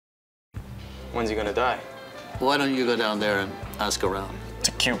When's he gonna die? Why don't you go down there and ask around?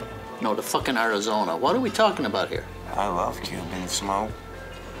 To Cuba. No, to fucking Arizona. What are we talking about here? I love Cuban smoke.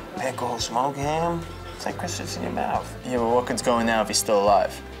 Big old smoke him. It's like crystals in your mouth. Yeah, but what could go now if he's still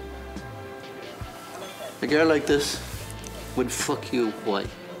alive? A girl like this would fuck you, why?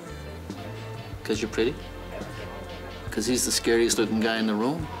 Because you're pretty? Because he's the scariest looking guy in the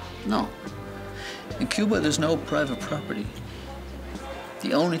room? No. In Cuba, there's no private property.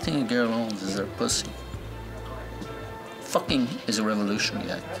 The only thing a girl owns is their pussy. Fucking is a revolutionary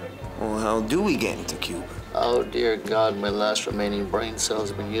act. Well, how do we get into Cuba? Oh, dear God, my last remaining brain cells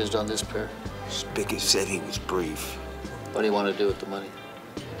have been used on this pair. Spigot said he was brief. What do you want to do with the money?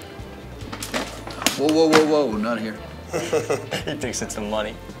 Whoa, whoa, whoa, whoa, not here. He thinks it's the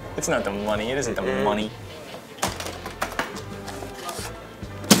money. It's not the money. It isn't the money.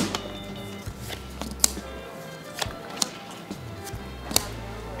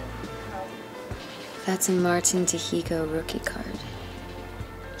 That's a Martin Tejico rookie card.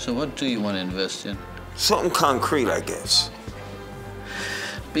 So what do you want to invest in? Something concrete, I guess.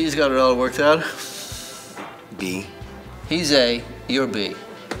 B's got it all worked out. B. He's A, you're B.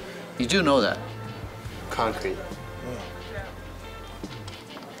 You do know that. Concrete.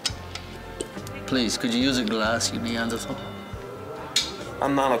 Please, could you use a glass, you Neanderthal?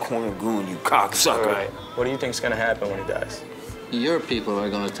 I'm not a corner goon, you cocksucker. All right. What do you think's gonna happen when he dies? Your people are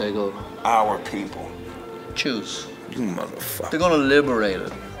gonna take over. Our people. Choose. You motherfucker. They're gonna liberate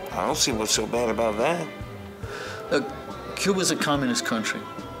it. I don't see what's so bad about that. Look, Cuba's a communist country.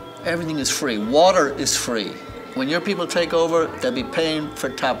 Everything is free. Water is free. When your people take over, they'll be paying for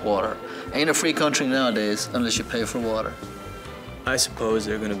tap water. Ain't a free country nowadays unless you pay for water. I suppose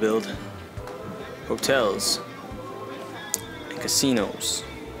they're gonna build hotels and casinos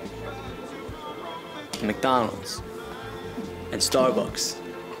and McDonald's and Starbucks.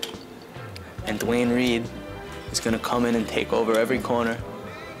 And Dwayne Reed is gonna come in and take over every corner,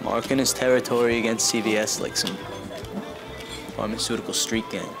 marking his territory against CVS like some pharmaceutical street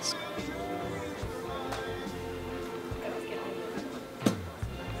gangs.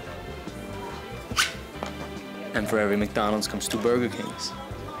 And for every McDonald's comes 2 Burger Kings.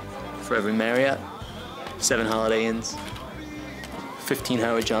 For every Marriott, 7 Holiday Inns, 15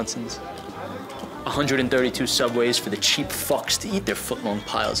 Howard Johnsons, 132 Subways for the cheap fucks to eat their foot-long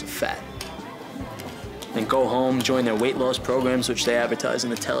piles of fat. Then go home, join their weight loss programs, which they advertise in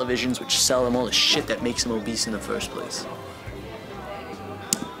the televisions, which sell them all the shit that makes them obese in the first place.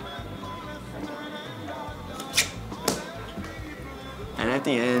 And at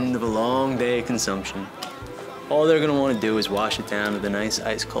the end of a long day of consumption, all they're gonna want to do is wash it down with a nice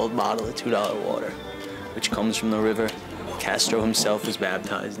ice-cold bottle of $2 water, which comes from the river Castro himself was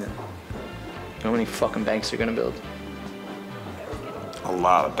baptized in. You know how many fucking banks they're gonna build? A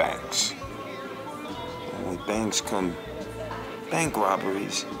lot of banks. And with banks come bank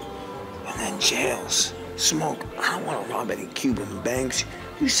robberies and then jails. Smoke, I don't want to rob any Cuban banks.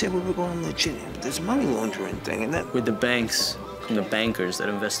 You said we were going legit. This money laundering thing and that. With the banks come the bankers that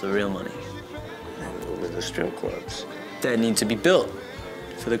invest the real money. With the strip clubs. That need to be built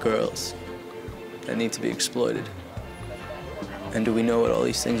for the girls. That need to be exploited. And do we know what all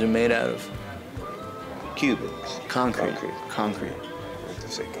these things are made out of? Cubans. Concrete. Concrete. I have to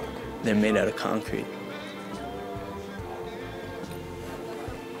say concrete. They're made out of concrete.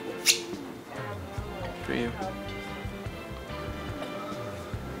 For you.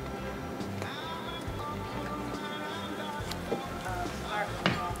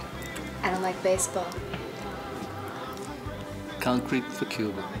 I don't like baseball. Concrete for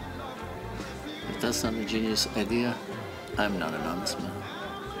Cuba. If that's not a genius idea, I'm not an honest man.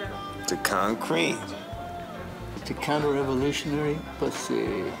 To concrete. To counter-revolutionary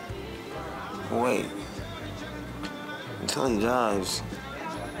pussy. Wait. Until he dies,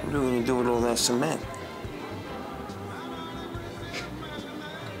 what are we gonna do with all that cement?